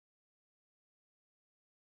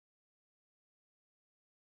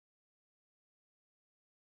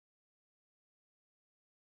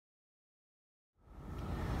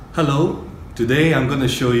Hello, today I'm going to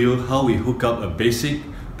show you how we hook up a basic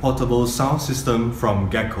portable sound system from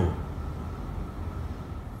Gecko.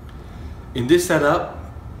 In this setup,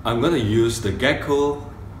 I'm going to use the Gecko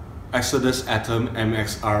Exodus Atom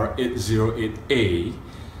MXR808A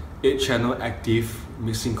 8-channel active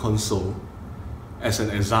mixing console as an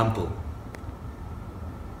example.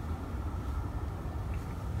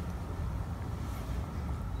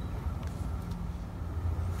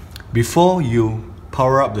 Before you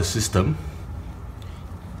power up the system,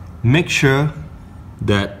 make sure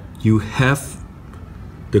that you have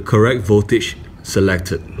the correct voltage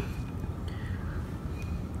selected.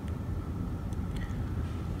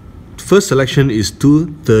 First selection is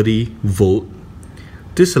 230 volt.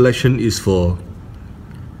 This selection is for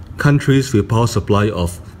countries with power supply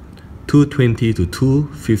of 220 to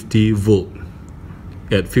 250 volt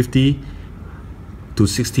at 50 to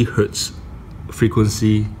 60 Hertz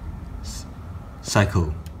frequency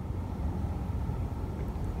cycle.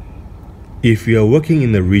 If you are working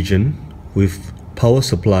in a region with power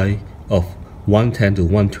supply of 110 to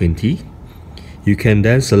 120, you can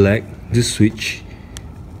then select this switch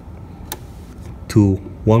to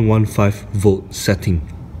 115 volt setting.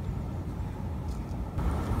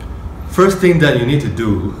 First thing that you need to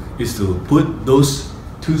do is to put those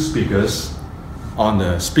two speakers on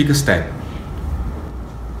the speaker stand.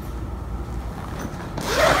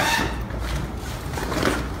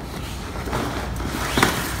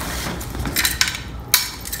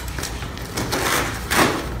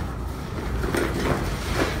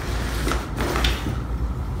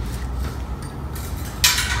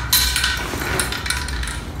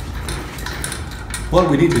 What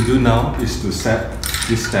we need to do now is to set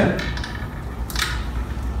this stand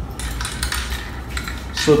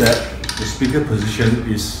so that the speaker position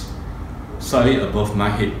is slightly above my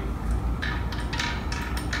head.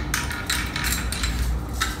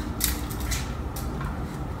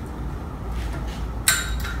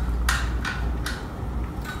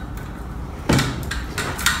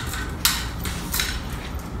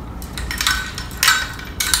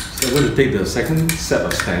 So I'm going to take the second set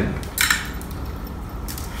of stand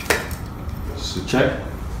to check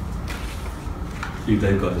if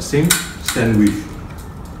they got the same stand width.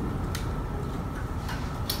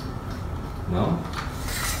 Now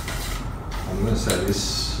I'm going to set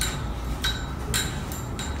this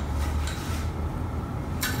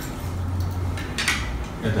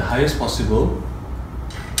at the highest possible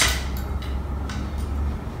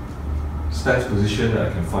stand position that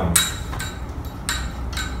I can find.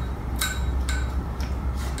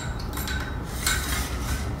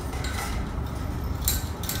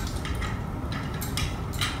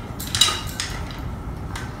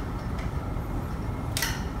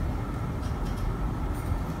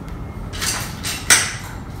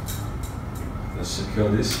 Let's secure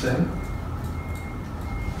this stand.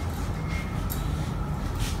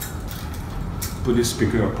 Put this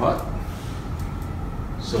speaker apart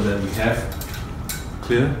so that we have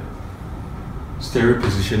clear stereo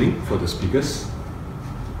positioning for the speakers.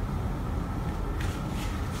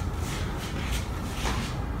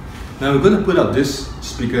 Now we're going to put up this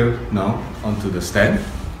speaker now onto the stand.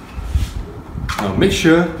 Now make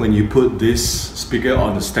sure when you put this speaker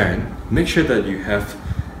on the stand, make sure that you have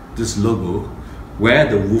this logo where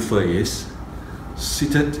the woofer is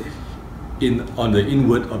seated on the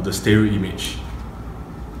inward of the stereo image.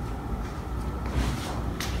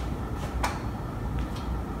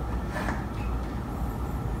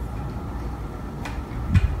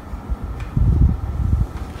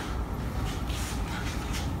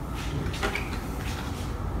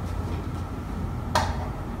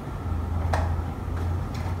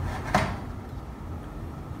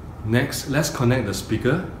 Next, let's connect the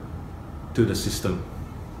speaker to the system.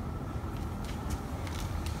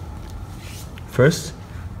 First,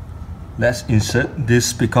 let's insert this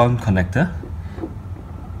speaker-on connector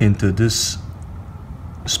into this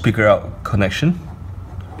speaker out connection.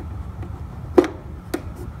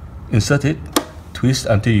 Insert it, twist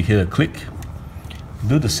until you hear a click.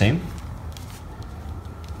 Do the same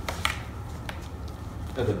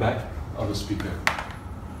at the back of the speaker.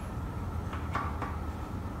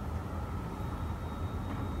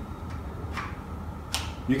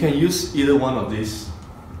 You can use either one of these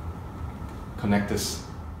connectors.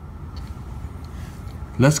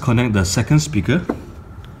 Let's connect the second speaker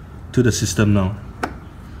to the system now.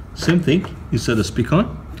 Same thing, insert the speaker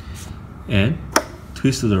on and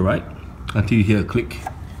twist to the right until you hear a click.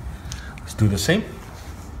 Let's do the same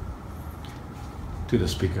to the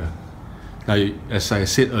speaker. Now, as I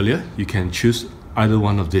said earlier, you can choose either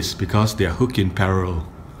one of these because they are hooked in parallel.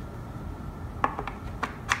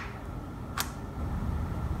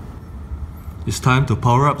 It's time to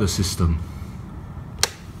power up the system.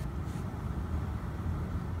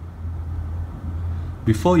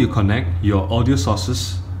 Before you connect your audio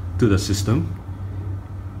sources to the system,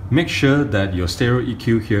 make sure that your stereo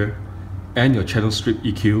EQ here and your channel strip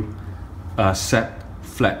EQ are set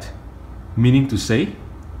flat, meaning to say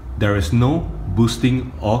there is no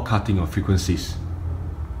boosting or cutting of frequencies.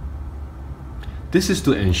 This is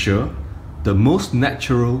to ensure the most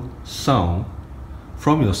natural sound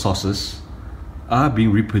from your sources are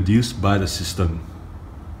being reproduced by the system.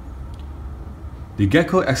 The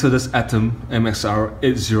Gecko Exodus Atom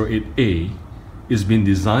MXR808A is being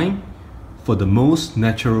designed for the most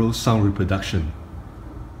natural sound reproduction.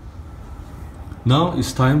 Now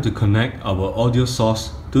it's time to connect our audio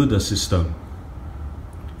source to the system.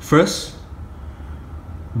 First,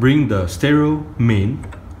 bring the stereo main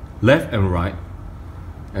left and right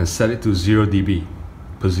and set it to 0 dB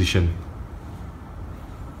position.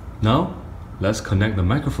 Now, let's connect the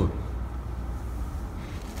microphone.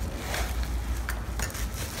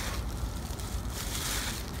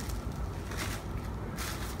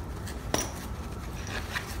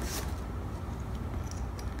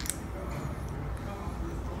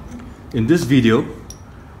 In this video,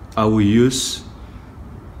 I will use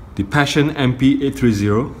the Passion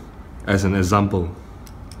MP830 as an example.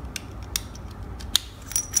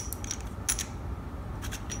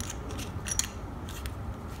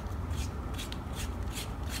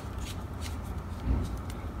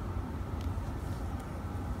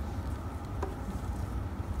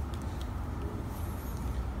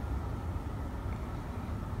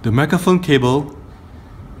 The microphone cable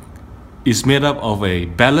is made up of a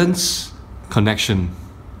balanced connection.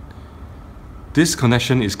 This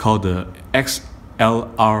connection is called the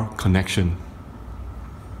XLR connection.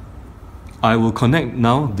 I will connect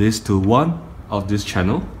now this to one of this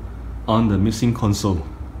channel on the mixing console.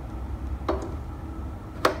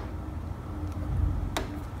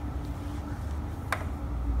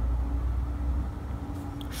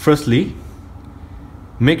 Firstly,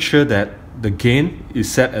 make sure that the gain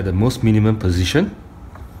is set at the most minimum position.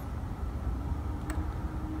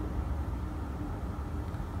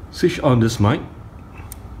 Switch on this mic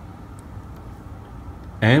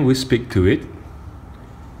and we speak to it.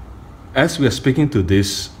 As we are speaking to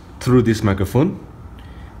this through this microphone,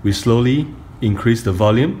 we slowly increase the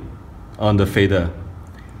volume on the fader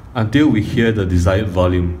until we hear the desired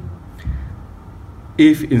volume.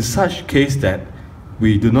 If in such case that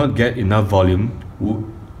we do not get enough volume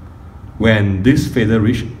when this fader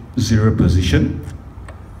reaches 0 position,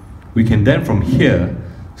 we can then from here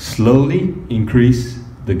slowly increase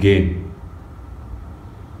the gain.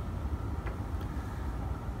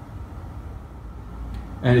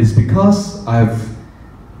 And it's because I've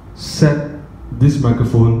set this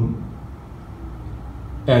microphone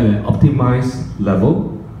at an optimized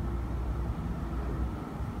level.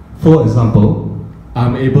 For example,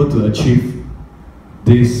 I'm able to achieve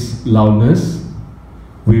this loudness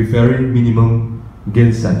with very minimum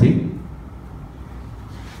gain setting.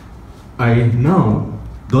 I now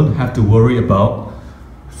don't have to worry about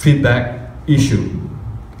feedback issue.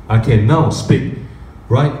 I can now speak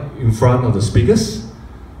right in front of the speakers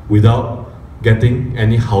without getting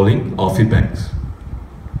any howling or feedbacks.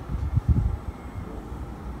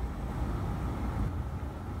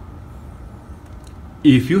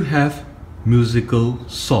 If you have musical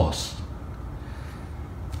source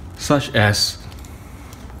such as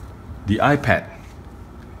the iPad,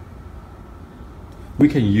 we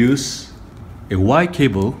can use a Y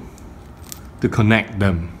cable to connect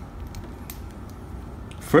them.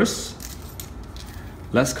 First,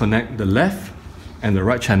 let's connect the left and the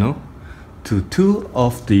right channel to two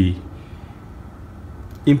of the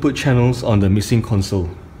input channels on the mixing console.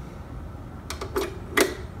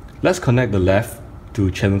 Let's connect the left to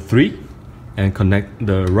channel 3 and connect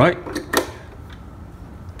the right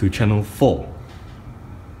to channel 4.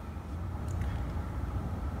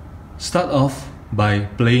 Start off by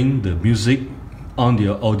playing the music on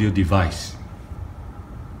your audio device.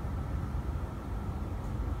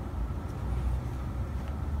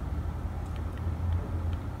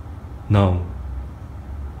 Now,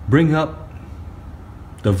 bring up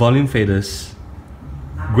the volume faders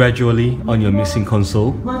gradually on your mixing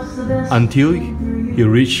console until you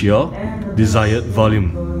reach your desired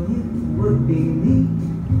volume.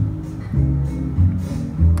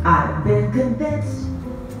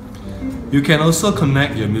 You can also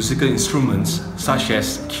connect your musical instruments such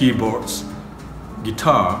as keyboards,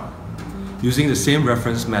 guitar, using the same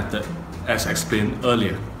reference method as explained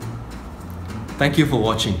earlier. Thank you for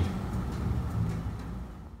watching.